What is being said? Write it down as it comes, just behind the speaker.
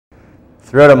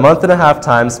Throughout a month-and-a-half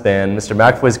time span, Mr.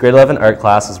 McAvoy's grade 11 art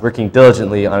class was working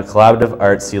diligently on a collaborative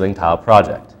art ceiling tile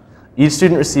project. Each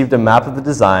student received a map of the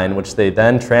design, which they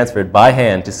then transferred by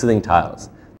hand to ceiling tiles.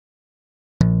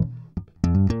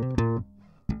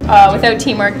 Without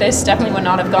teamwork, this definitely would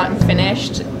not have gotten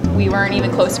finished. We weren't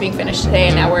even close to being finished today,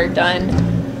 and now we're done.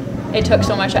 It took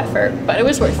so much effort, but it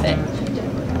was worth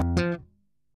it.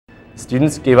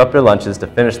 Students gave up their lunches to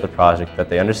finish the project that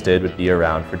they understood would be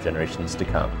around for generations to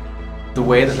come. The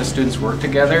way that the students work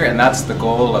together, and that's the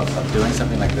goal of doing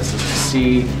something like this, is to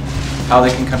see how they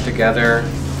can come together,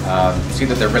 see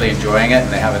that they're really enjoying it and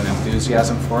they have an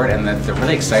enthusiasm for it, and that they're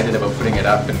really excited about putting it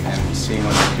up and seeing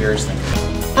what their peers think.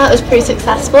 It was pretty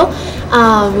successful.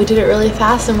 We did it really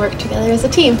fast and worked together as a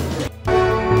team.